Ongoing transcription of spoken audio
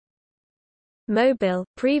Mobil,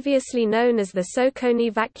 previously known as the Socony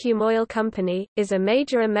Vacuum Oil Company, is a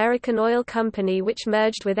major American oil company which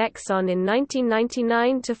merged with Exxon in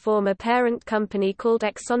 1999 to form a parent company called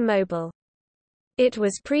ExxonMobil. It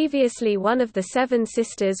was previously one of the Seven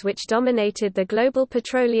Sisters which dominated the global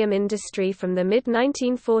petroleum industry from the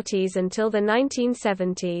mid-1940s until the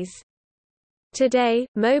 1970s. Today,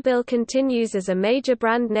 Mobil continues as a major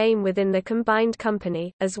brand name within the combined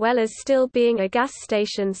company, as well as still being a gas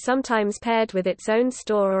station sometimes paired with its own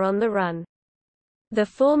store or on the run. The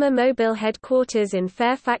former Mobil headquarters in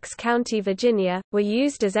Fairfax County, Virginia, were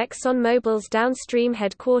used as ExxonMobil's downstream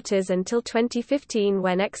headquarters until 2015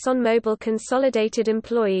 when ExxonMobil consolidated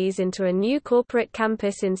employees into a new corporate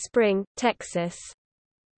campus in Spring, Texas.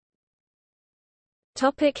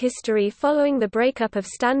 History. Following the breakup of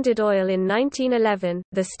Standard Oil in 1911,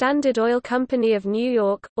 the Standard Oil Company of New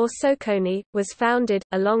York, or Socony, was founded,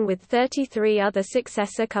 along with 33 other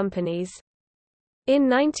successor companies. In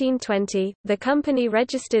 1920, the company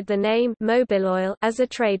registered the name Mobil Oil as a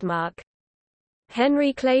trademark.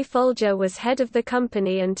 Henry Clay Folger was head of the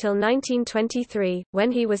company until 1923,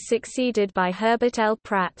 when he was succeeded by Herbert L.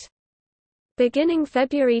 Pratt. Beginning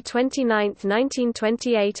February 29,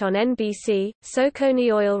 1928 on NBC,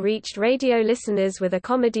 Socony Oil reached radio listeners with a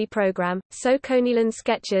comedy program, Soconyland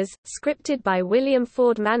Sketches, scripted by William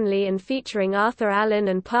Ford Manley and featuring Arthur Allen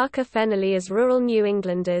and Parker Fennelly as rural New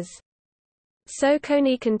Englanders.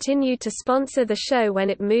 Socony continued to sponsor the show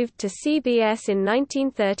when it moved to CBS in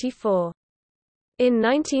 1934. In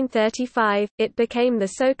 1935, it became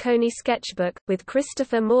the Socony Sketchbook, with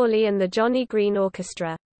Christopher Morley and the Johnny Green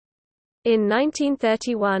Orchestra. In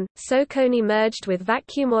 1931, Socony merged with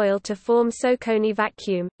Vacuum Oil to form Socony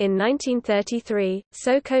Vacuum. In 1933,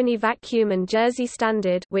 Socony Vacuum and Jersey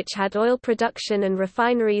Standard, which had oil production and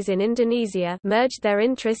refineries in Indonesia, merged their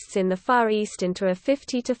interests in the Far East into a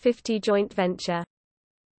 50-50 joint venture.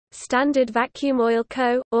 Standard Vacuum Oil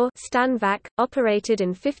Co., or Stanvac, operated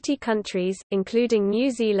in 50 countries, including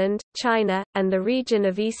New Zealand, China, and the region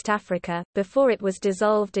of East Africa, before it was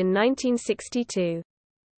dissolved in 1962.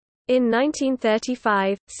 In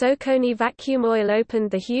 1935, Socony Vacuum Oil opened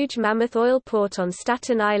the huge Mammoth Oil Port on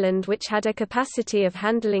Staten Island, which had a capacity of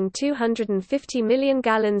handling 250 million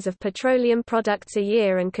gallons of petroleum products a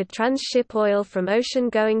year and could transship oil from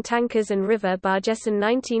ocean-going tankers and river barges. In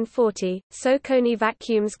 1940, Socony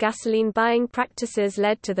Vacuum's gasoline buying practices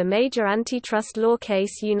led to the major antitrust law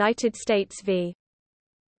case United States v.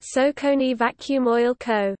 Socony Vacuum Oil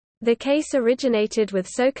Co. The case originated with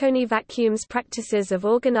Socony Vacuum's practices of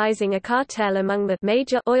organizing a cartel among the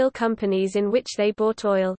major oil companies in which they bought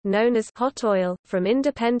oil, known as hot oil, from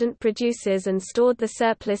independent producers and stored the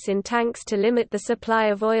surplus in tanks to limit the supply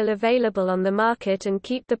of oil available on the market and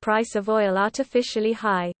keep the price of oil artificially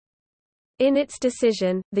high. In its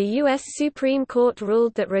decision, the U.S. Supreme Court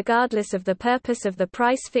ruled that regardless of the purpose of the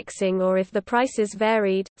price fixing or if the prices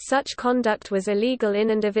varied, such conduct was illegal in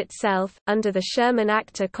and of itself. Under the Sherman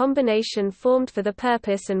Act, a combination formed for the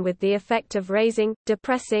purpose and with the effect of raising,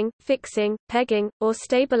 depressing, fixing, pegging, or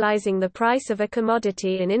stabilizing the price of a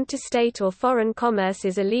commodity in interstate or foreign commerce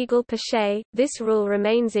is illegal per se. This rule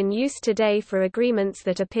remains in use today for agreements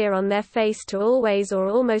that appear on their face to always or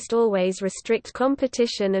almost always restrict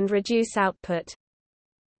competition and reduce output.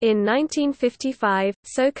 In 1955,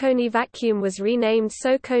 Socony Vacuum was renamed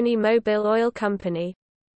Socony Mobil Oil Company.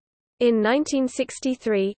 In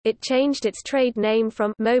 1963, it changed its trade name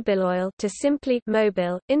from Mobil Oil to simply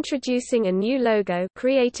Mobil, introducing a new logo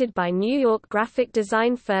created by New York graphic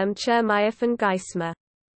design firm Chermayeff & Geismar.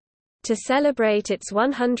 To celebrate its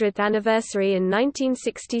 100th anniversary in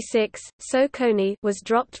 1966, Socony was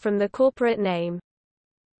dropped from the corporate name.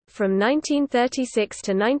 From 1936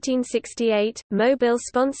 to 1968, Mobil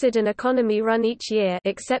sponsored an economy run each year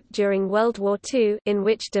except during World War II, in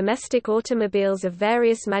which domestic automobiles of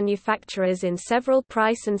various manufacturers in several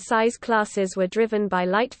price and size classes were driven by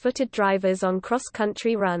light-footed drivers on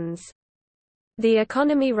cross-country runs. The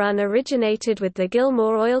economy run originated with the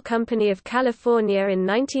Gilmore Oil Company of California in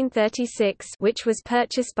 1936, which was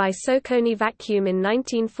purchased by Socony Vacuum in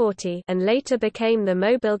 1940 and later became the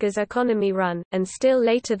Mobilgas Economy Run, and still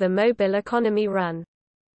later the Mobil Economy Run.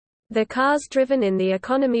 The cars driven in the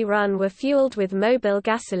economy run were fueled with Mobil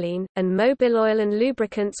gasoline, and Mobil oil and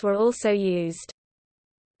lubricants were also used.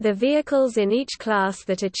 The vehicles in each class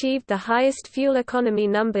that achieved the highest fuel economy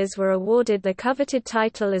numbers were awarded the coveted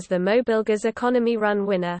title as the Mobilgas Economy Run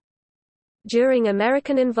winner. During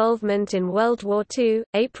American involvement in World War II,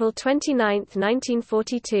 April 29,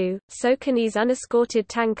 1942, Saucony's unescorted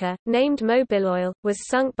tanker, named Mobil, was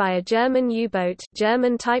sunk by a German U-boat,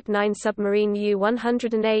 German Type 9 submarine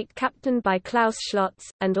U-108 captained by Klaus Schlotz,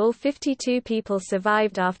 and all 52 people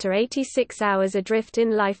survived after 86 hours adrift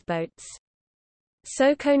in lifeboats.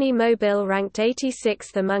 Saucony Mobil ranked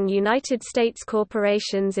 86th among United States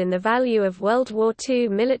corporations in the value of World War II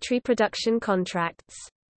military production contracts.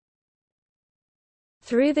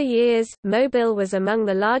 Through the years, Mobil was among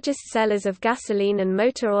the largest sellers of gasoline and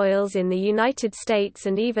motor oils in the United States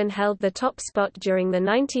and even held the top spot during the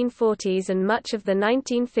 1940s and much of the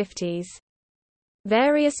 1950s.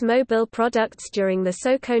 Various Mobil products during the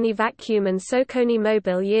Saucony Vacuum and Saucony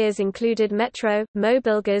Mobil years included Metro,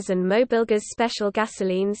 Mobilgas and Mobilgas Special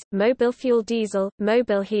Gasolines, Mobil Fuel Diesel,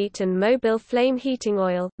 Mobil Heat and Mobil Flame Heating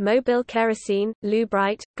Oil, Mobil Kerosene,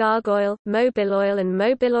 Lubrite, Gargoyle, Mobil Oil and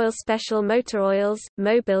Mobil Oil Special Motor Oils,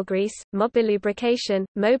 Mobil Grease, Mobil Lubrication,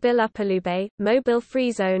 Mobil Upperlube, Mobil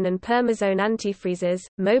Freezone and Permazone Antifreezes,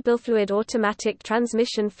 Mobil Fluid Automatic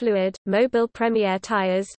Transmission Fluid, Mobil Premier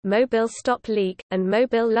Tires, Mobil Stop Leak, and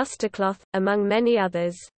Mobil Lustercloth, among many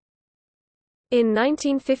others. In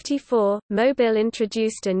 1954, Mobil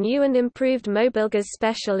introduced a new and improved Mobilgas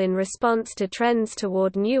Special in response to trends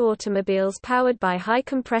toward new automobiles powered by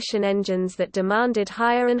high-compression engines that demanded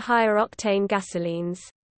higher and higher octane gasolines.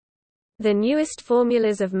 The newest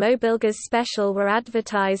formulas of Mobilgas Special were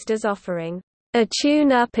advertised as offering a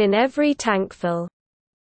tune-up in every tankful,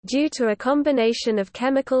 due to a combination of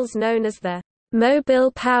chemicals known as the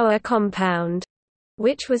Mobil Power Compound,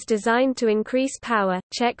 which was designed to increase power,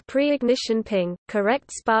 check pre-ignition ping,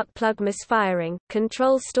 correct spark plug misfiring,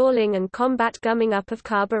 control stalling and combat gumming up of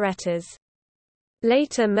carburetors.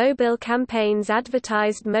 Later Mobil campaigns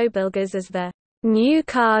advertised Mobilgas as the new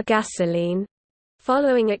car gasoline,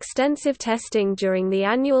 following extensive testing during the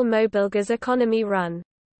annual Mobilgas economy run.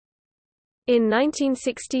 In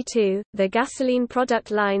 1962, the gasoline product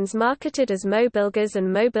lines marketed as Mobilgas and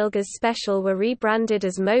Mobilgas Special were rebranded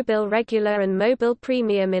as Mobil Regular and Mobil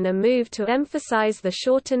Premium in a move to emphasize the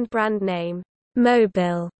shortened brand name,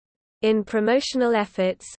 Mobil, in promotional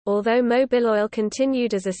efforts, although Mobil Oil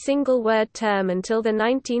continued as a single-word term until the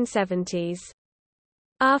 1970s.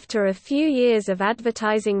 After a few years of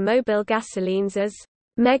advertising Mobil gasolines as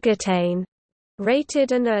megatane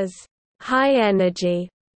rated and as high-energy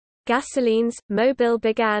gasolines, Mobil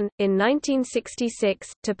began, in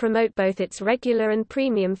 1966, to promote both its regular and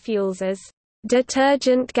premium fuels as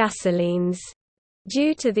detergent gasolines,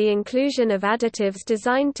 due to the inclusion of additives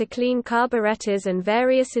designed to clean carburetors and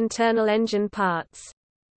various internal engine parts.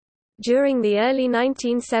 During the early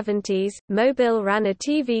 1970s, Mobil ran a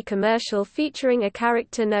TV commercial featuring a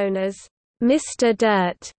character known as Mr.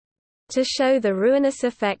 Dirt, to show the ruinous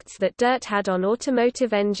effects that dirt had on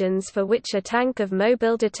automotive engines, for which a tank of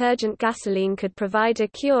Mobil detergent gasoline could provide a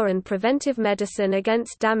cure and preventive medicine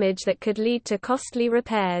against damage that could lead to costly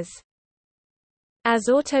repairs. As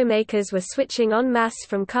automakers were switching en masse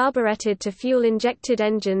from carbureted to fuel-injected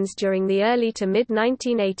engines during the early to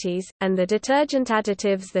mid-1980s, and the detergent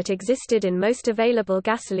additives that existed in most available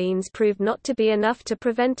gasolines proved not to be enough to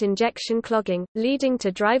prevent injection clogging, leading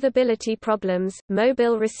to drivability problems,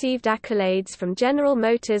 Mobil received accolades from General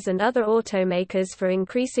Motors and other automakers for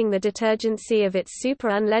increasing the detergency of its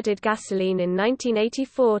super-unleaded gasoline in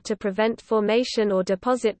 1984 to prevent formation or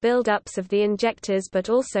deposit buildups of the injectors,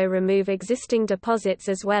 but also remove existing deposits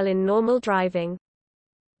as well in normal driving.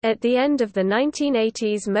 At the end of the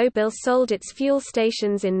 1980s, Mobil sold its fuel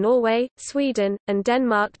stations in Norway, Sweden, and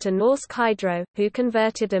Denmark to Norsk Hydro, who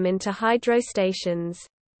converted them into hydro stations.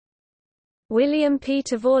 William P.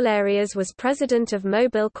 Tavalerias was president of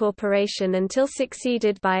Mobil Corporation until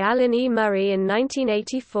succeeded by Alan E. Murray in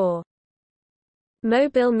 1984.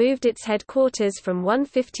 Mobil moved its headquarters from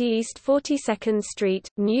 150 East 42nd Street,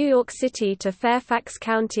 New York City to Fairfax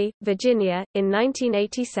County, Virginia, in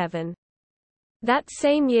 1987. That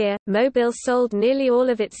same year, Mobil sold nearly all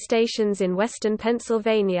of its stations in western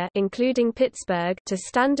Pennsylvania, including Pittsburgh, to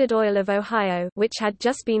Standard Oil of Ohio, which had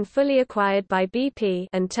just been fully acquired by BP,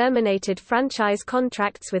 and terminated franchise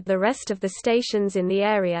contracts with the rest of the stations in the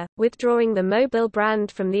area, withdrawing the Mobil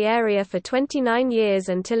brand from the area for 29 years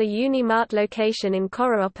until a Unimart location in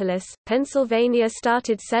Coraopolis, Pennsylvania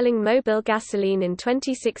started selling Mobil gasoline in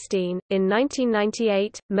 2016. In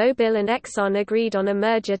 1998, Mobil and Exxon agreed on a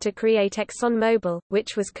merger to create ExxonMobil,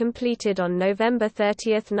 which was completed on November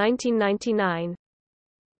 30, 1999.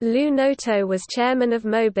 Lou Noto was chairman of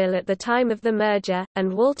Mobil at the time of the merger,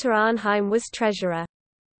 and Walter Arnheim was treasurer.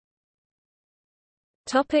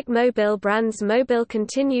 Mobil brands. Mobil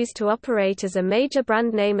continues to operate as a major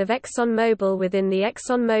brand name of ExxonMobil within the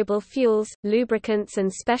ExxonMobil Fuels, Lubricants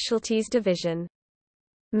and Specialties division.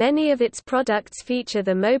 Many of its products feature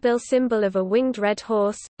the Mobil symbol of a winged red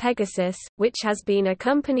horse, Pegasus, which has been a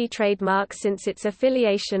company trademark since its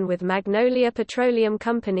affiliation with Magnolia Petroleum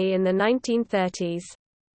Company in the 1930s.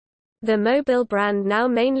 The Mobil brand now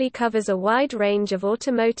mainly covers a wide range of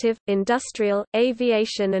automotive, industrial,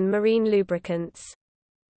 aviation and marine lubricants.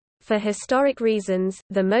 For historic reasons,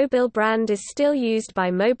 the Mobil brand is still used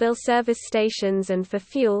by Mobil service stations and for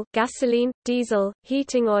fuel, gasoline, diesel,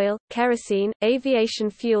 heating oil, kerosene,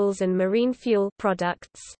 aviation fuels and marine fuel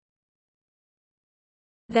products.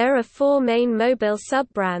 There are 4 main Mobil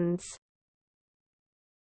sub-brands.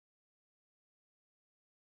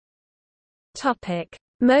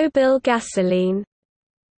 Mobil Gasoline.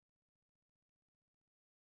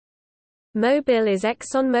 Mobil is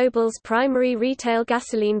ExxonMobil's primary retail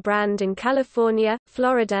gasoline brand in California,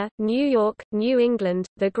 Florida, New York, New England,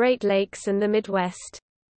 the Great Lakes and the Midwest.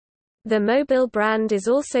 The Mobil brand is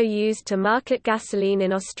also used to market gasoline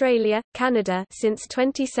in Australia, Canada since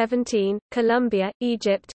 2017, Colombia,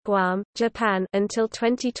 Egypt, Guam, Japan until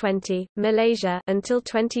 2020, Malaysia until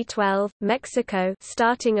 2012, Mexico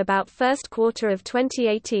starting about first quarter of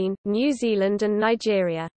 2018, New Zealand and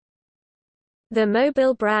Nigeria. The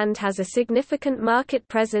Mobil brand has a significant market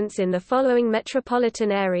presence in the following metropolitan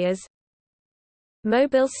areas.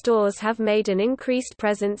 Mobil stores have made an increased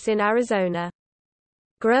presence in Arizona.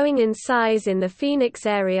 Growing in size in the Phoenix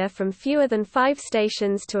area from fewer than 5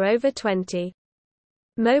 stations to over 20.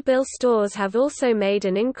 Mobil stores have also made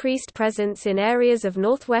an increased presence in areas of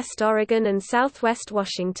Northwest Oregon and Southwest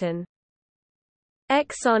Washington.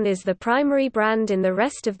 Exxon is the primary brand in the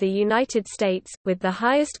rest of the United States, with the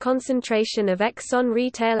highest concentration of Exxon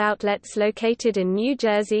retail outlets located in New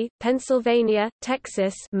Jersey, Pennsylvania,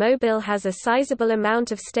 Texas. Mobil has a sizable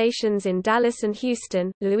amount of stations in Dallas and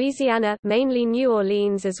Houston, Louisiana, mainly New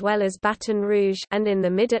Orleans as well as Baton Rouge, and in the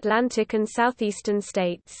Mid-Atlantic and southeastern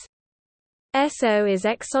states. Esso is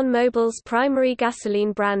ExxonMobil's primary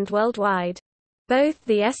gasoline brand worldwide. Both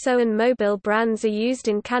the Esso and Mobil brands are used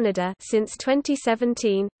in Canada since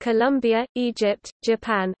 2017, Colombia, Egypt,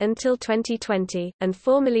 Japan until 2020, and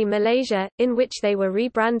formerly Malaysia, in which they were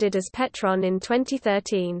rebranded as Petron in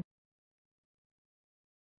 2013.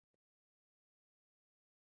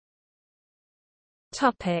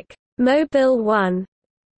 Topic: Mobil One.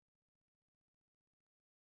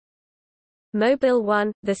 Mobil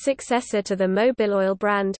One, the successor to the Mobil Oil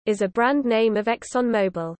brand, is a brand name of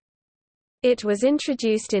ExxonMobil. It was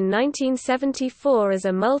introduced in 1974 as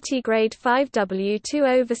a multi-grade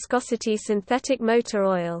 5W20 viscosity synthetic motor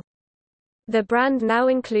oil. The brand now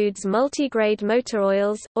includes multi-grade motor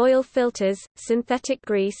oils, oil filters, synthetic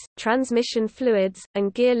grease, transmission fluids,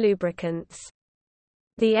 and gear lubricants.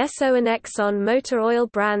 The Esso and Exxon motor oil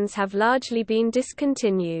brands have largely been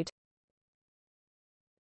discontinued.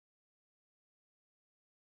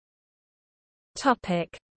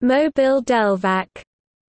 Mobil Delvac.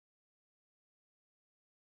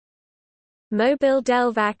 Mobil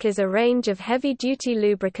Delvac is a range of heavy-duty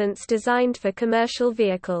lubricants designed for commercial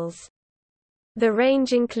vehicles. The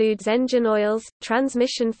range includes engine oils,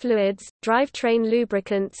 transmission fluids, drivetrain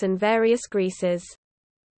lubricants and various greases.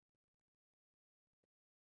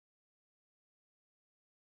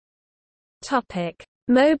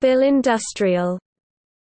 Mobil Industrial.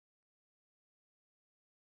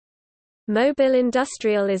 Mobil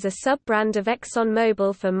Industrial is a sub-brand of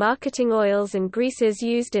ExxonMobil for marketing oils and greases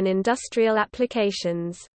used in industrial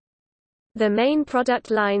applications. The main product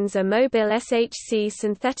lines are Mobil SHC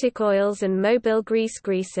synthetic oils and Mobil Greece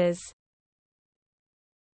greases.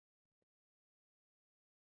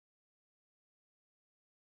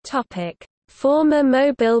 Former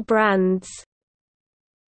Mobil brands.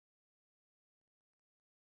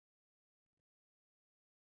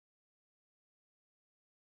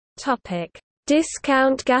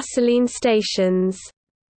 Discount gasoline stations.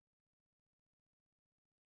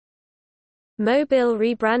 Mobil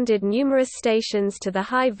rebranded numerous stations to the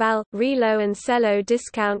High-Val, Relo and Cello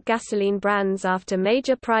discount gasoline brands after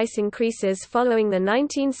major price increases following the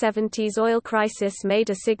 1970s oil crisis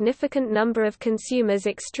made a significant number of consumers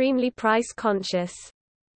extremely price-conscious.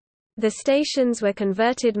 The stations were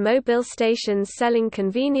converted Mobil stations selling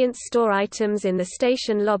convenience store items in the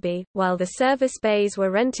station lobby, while the service bays were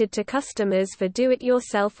rented to customers for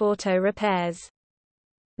do-it-yourself auto repairs.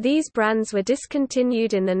 These brands were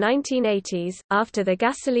discontinued in the 1980s, after the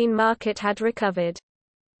gasoline market had recovered.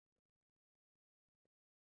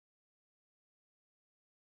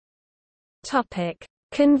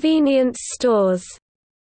 Convenience stores.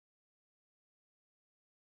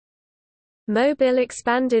 Mobil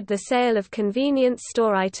expanded the sale of convenience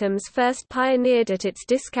store items first pioneered at its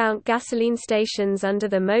discount gasoline stations under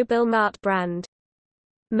the Mobil Mart brand.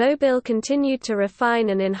 Mobil continued to refine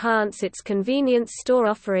and enhance its convenience store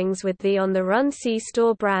offerings with the On the Run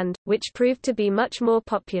C-Store brand, which proved to be much more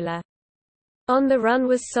popular. On the Run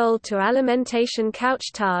was sold to Alimentation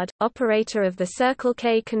Couche-Tard, operator of the Circle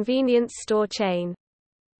K convenience store chain.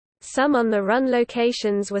 Some On the Run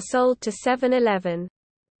locations were sold to 7-Eleven.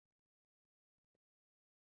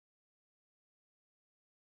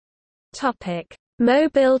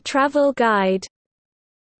 Mobil Travel Guide.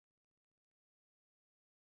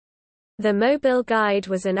 The Mobil Guide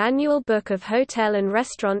was an annual book of hotel and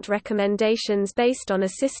restaurant recommendations based on a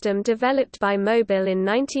system developed by Mobil in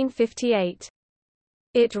 1958.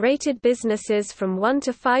 It rated businesses from 1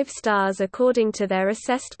 to 5 stars according to their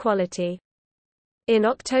assessed quality. In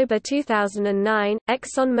October 2009,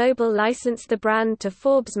 ExxonMobil licensed the brand to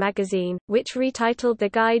Forbes magazine, which retitled the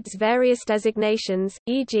guide's various designations,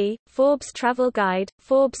 e.g., Forbes Travel Guide,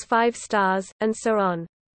 Forbes 5 Stars, and so on.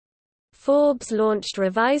 Forbes launched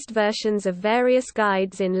revised versions of various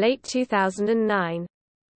guides in late 2009.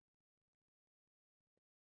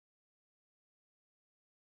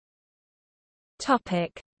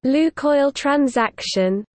 Lukoil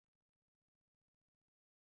transaction.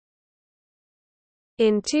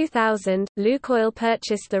 In 2000, Lukoil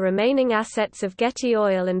purchased the remaining assets of Getty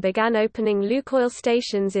Oil and began opening Lukoil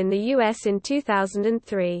stations in the U.S. in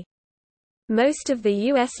 2003. Most of the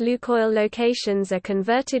U.S. Lukoil locations are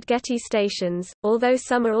converted Getty stations, although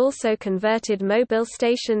some are also converted Mobil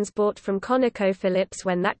stations bought from ConocoPhillips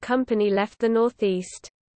when that company left the Northeast.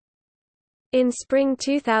 In spring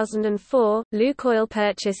 2004, Lukoil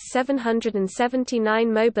purchased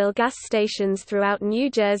 779 Mobil gas stations throughout New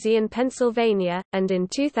Jersey and Pennsylvania, and in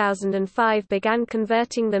 2005 began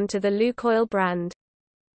converting them to the Lukoil brand.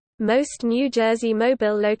 Most New Jersey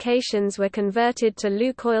Mobil locations were converted to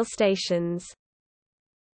Lukoil stations.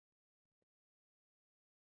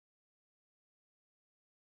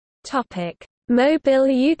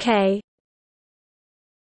 Mobil UK.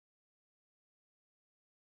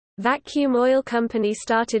 Vacuum Oil Company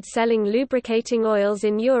started selling lubricating oils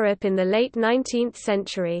in Europe in the late 19th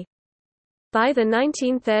century. By the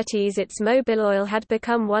 1930s its Mobil oil had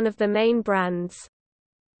become one of the main brands.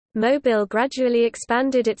 Mobil gradually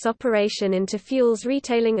expanded its operation into fuels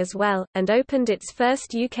retailing as well, and opened its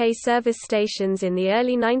first UK service stations in the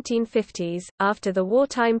early 1950s, after the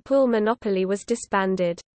wartime pool monopoly was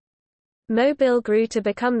disbanded. Mobil grew to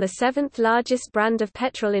become the seventh largest brand of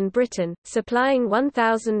petrol in Britain, supplying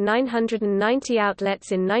 1,990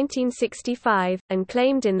 outlets in 1965, and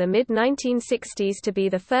claimed in the mid-1960s to be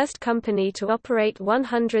the first company to operate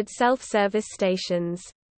 100 self-service stations.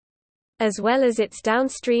 As well as its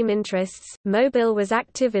downstream interests, Mobil was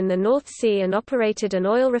active in the North Sea and operated an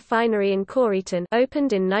oil refinery in Corryton,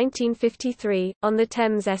 opened in 1953, on the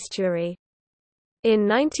Thames estuary. In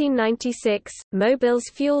 1996, Mobil's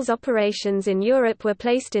fuels operations in Europe were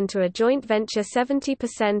placed into a joint venture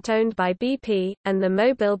 70% owned by BP, and the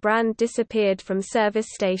Mobil brand disappeared from service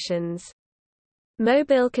stations.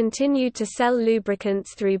 Mobil continued to sell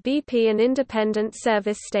lubricants through BP and independent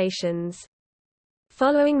service stations.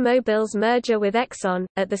 Following Mobil's merger with Exxon,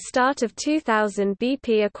 at the start of 2000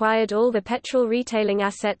 BP acquired all the petrol retailing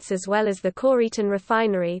assets as well as the Corryton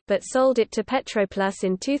refinery, but sold it to Petroplus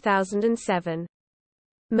in 2007.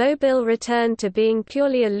 Mobil returned to being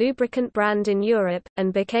purely a lubricant brand in Europe,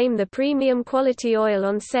 and became the premium quality oil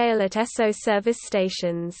on sale at Esso service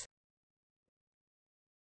stations.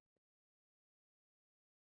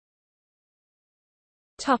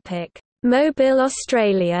 Mobil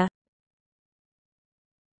Australia.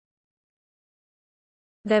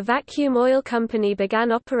 The Vacuum Oil Company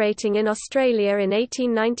began operating in Australia in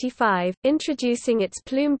 1895, introducing its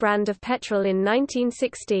Plume brand of petrol in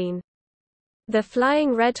 1916. The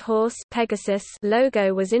Flying Red Horse Pegasus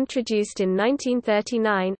logo was introduced in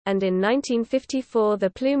 1939, and in 1954 the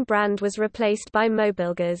Plume brand was replaced by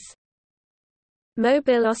Mobilgas.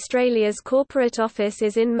 Mobil Australia's corporate office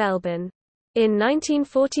is in Melbourne. In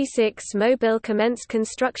 1946 Mobil commenced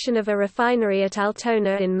construction of a refinery at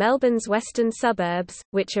Altona in Melbourne's western suburbs,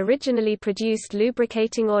 which originally produced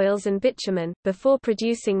lubricating oils and bitumen, before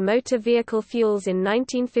producing motor vehicle fuels in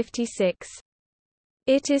 1956.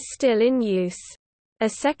 It is still in use. A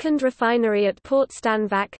second refinery at Port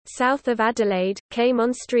Stanvac, south of Adelaide, came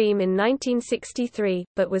on stream in 1963,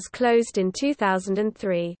 but was closed in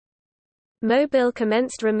 2003. Mobil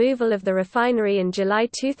commenced removal of the refinery in July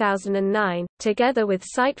 2009, together with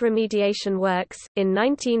site remediation works. In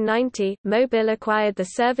 1990, Mobil acquired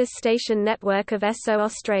the service station network of Esso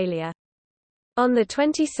Australia. On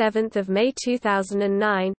 27 May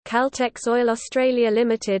 2009, Caltex Oil Australia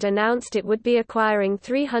Limited announced it would be acquiring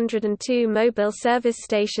 302 Mobil service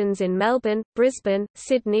stations in Melbourne, Brisbane,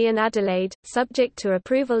 Sydney and Adelaide, subject to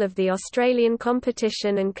approval of the Australian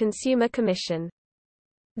Competition and Consumer Commission.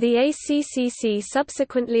 The ACCC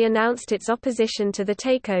subsequently announced its opposition to the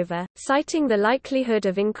takeover, citing the likelihood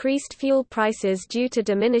of increased fuel prices due to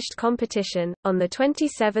diminished competition. On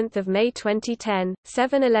 27 May 2010,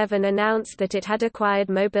 7-Eleven announced that it had acquired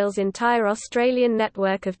Mobil's entire Australian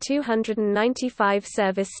network of 295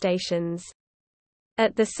 service stations.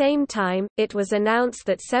 At the same time, it was announced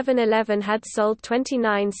that 7-Eleven had sold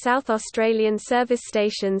 29 South Australian service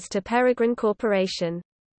stations to Peregrine Corporation.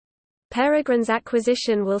 Peregrine's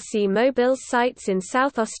acquisition will see Mobil's sites in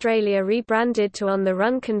South Australia rebranded to On the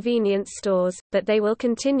Run convenience stores, but they will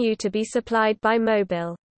continue to be supplied by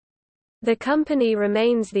Mobil. The company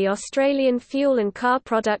remains the Australian fuel and car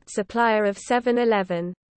product supplier of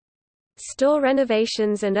 7-Eleven. Store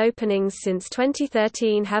renovations and openings since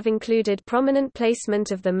 2013 have included prominent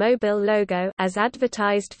placement of the Mobil logo as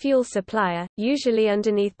advertised fuel supplier, usually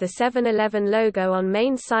underneath the 7-Eleven logo on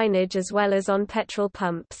main signage as well as on petrol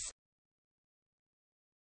pumps.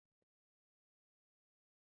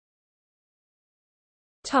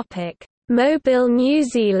 Mobil New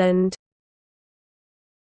Zealand.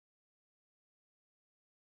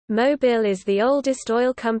 Mobil is the oldest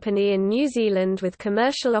oil company in New Zealand with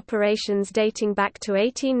commercial operations dating back to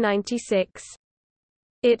 1896.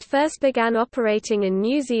 It first began operating in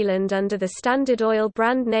New Zealand under the Standard Oil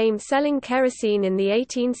brand name, selling kerosene in the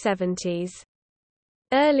 1870s.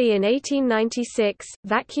 Early in 1896,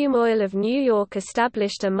 Vacuum Oil of New York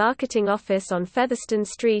established a marketing office on Featherston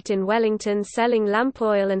Street in Wellington selling lamp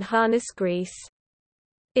oil and harness grease.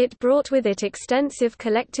 It brought with it extensive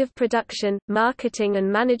collective production, marketing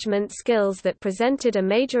and management skills that presented a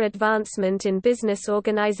major advancement in business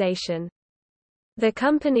organization. The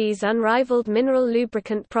company's unrivaled mineral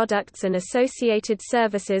lubricant products and associated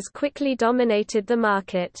services quickly dominated the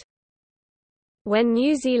market. When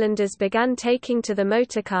New Zealanders began taking to the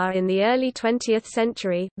motorcar in the early 20th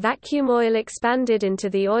century, Vacuum Oil expanded into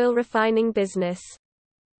the oil refining business.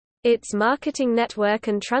 Its marketing network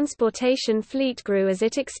and transportation fleet grew as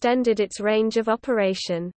it extended its range of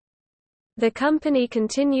operation. The company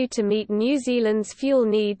continued to meet New Zealand's fuel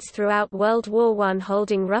needs throughout World War I,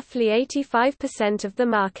 holding roughly 85% of the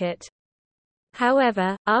market.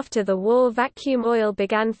 However, after the war, Vacuum Oil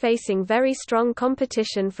began facing very strong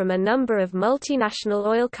competition from a number of multinational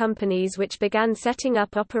oil companies which began setting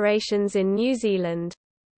up operations in New Zealand.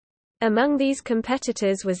 Among these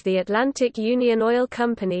competitors was the Atlantic Union Oil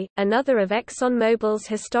Company, another of ExxonMobil's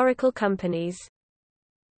historical companies.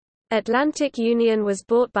 Atlantic Union was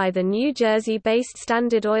bought by the New Jersey-based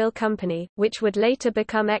Standard Oil Company, which would later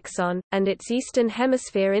become Exxon, and its Eastern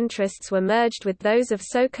Hemisphere interests were merged with those of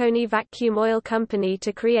Socony Vacuum Oil Company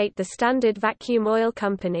to create the Standard Vacuum Oil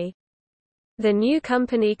Company. The new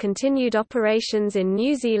company continued operations in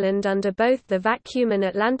New Zealand under both the Vacuum and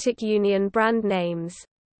Atlantic Union brand names.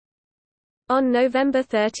 On November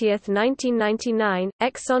 30, 1999,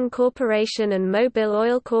 Exxon Corporation and Mobil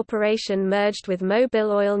Oil Corporation merged with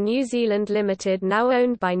Mobil Oil New Zealand Limited, now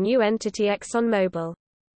owned by new entity ExxonMobil.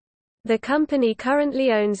 The company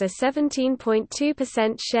currently owns a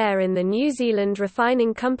 17.2% share in the New Zealand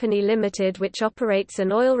Refining Company Limited, which operates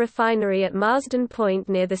an oil refinery at Marsden Point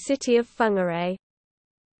near the city of Whangarei.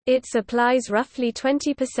 It supplies roughly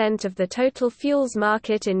 20% of the total fuels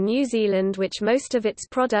market in New Zealand, which most of its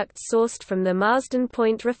products sourced from the Marsden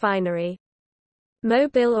Point refinery.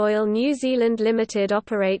 Mobil Oil New Zealand Limited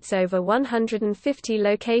operates over 150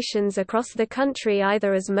 locations across the country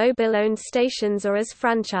either as Mobil-owned stations or as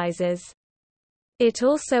franchises. It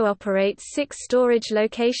also operates 6 storage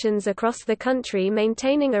locations across the country,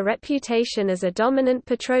 maintaining a reputation as a dominant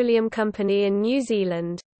petroleum company in New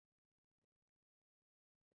Zealand.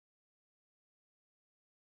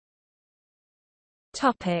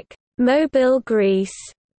 Mobil Greece.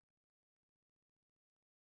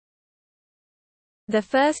 The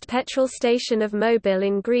first petrol station of Mobil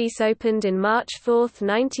in Greece opened in March 4,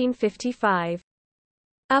 1955.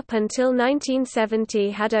 Up until 1970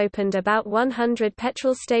 had opened about 100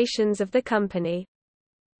 petrol stations of the company.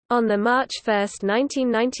 On March 1,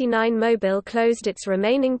 1999, Mobil closed its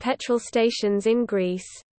remaining petrol stations in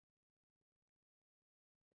Greece.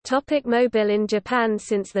 Mobil in Japan.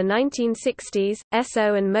 Since the 1960s,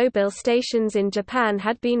 Esso and Mobil stations in Japan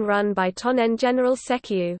had been run by Tonen General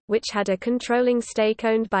Sekyu, which had a controlling stake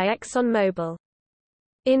owned by ExxonMobil.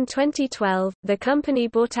 In 2012, the company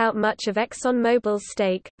bought out much of ExxonMobil's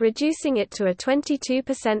stake, reducing it to a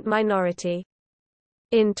 22% minority.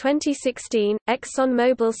 In 2016,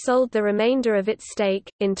 ExxonMobil sold the remainder of its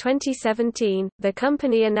stake. In 2017, the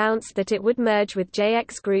company announced that it would merge with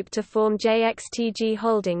JX Group to form JXTG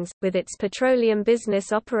Holdings, with its petroleum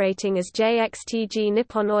business operating as JXTG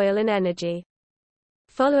Nippon Oil and Energy.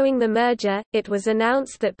 Following the merger, it was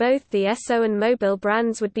announced that both the Esso and Mobil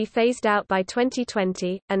brands would be phased out by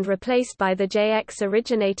 2020, and replaced by the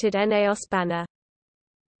JX-originated ENEOS banner.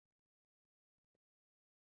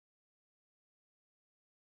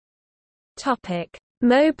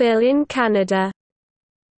 Mobil in Canada.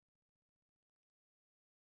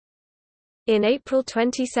 In April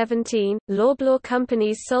 2017, Loblaw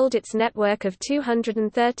Companies sold its network of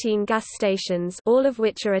 213 gas stations, all of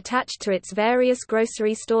which are attached to its various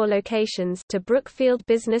grocery store locations, to Brookfield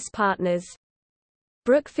Business Partners.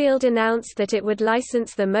 Brookfield announced that it would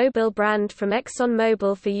license the Mobil brand from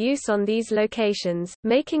ExxonMobil for use on these locations,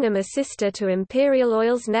 making them a sister to Imperial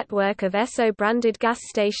Oil's network of Esso-branded gas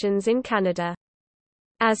stations in Canada.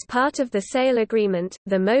 As part of the sale agreement,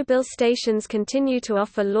 the Mobil stations continue to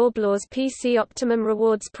offer Loblaw's PC Optimum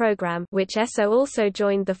Rewards program, which Esso also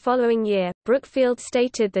joined the following year. Brookfield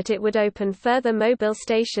stated that it would open further Mobil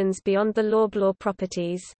stations beyond the Loblaw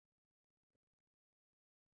properties.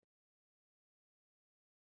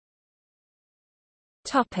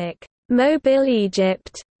 Mobil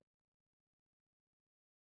Egypt.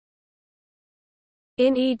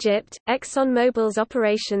 In Egypt, ExxonMobil's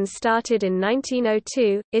operations started in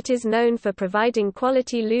 1902. It is known for providing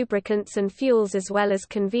quality lubricants and fuels as well as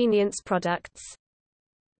convenience products.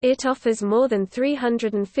 It offers more than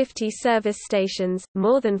 350 service stations,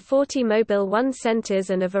 more than 40 Mobil One centers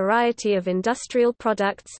and a variety of industrial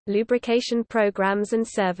products, lubrication programs and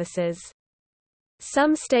services.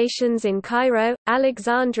 Some stations in Cairo,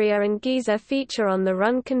 Alexandria and Giza feature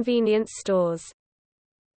on-the-run convenience stores.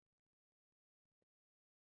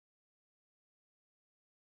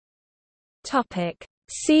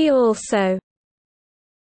 See also: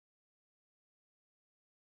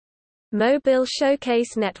 Mobil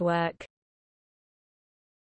Showcase Network.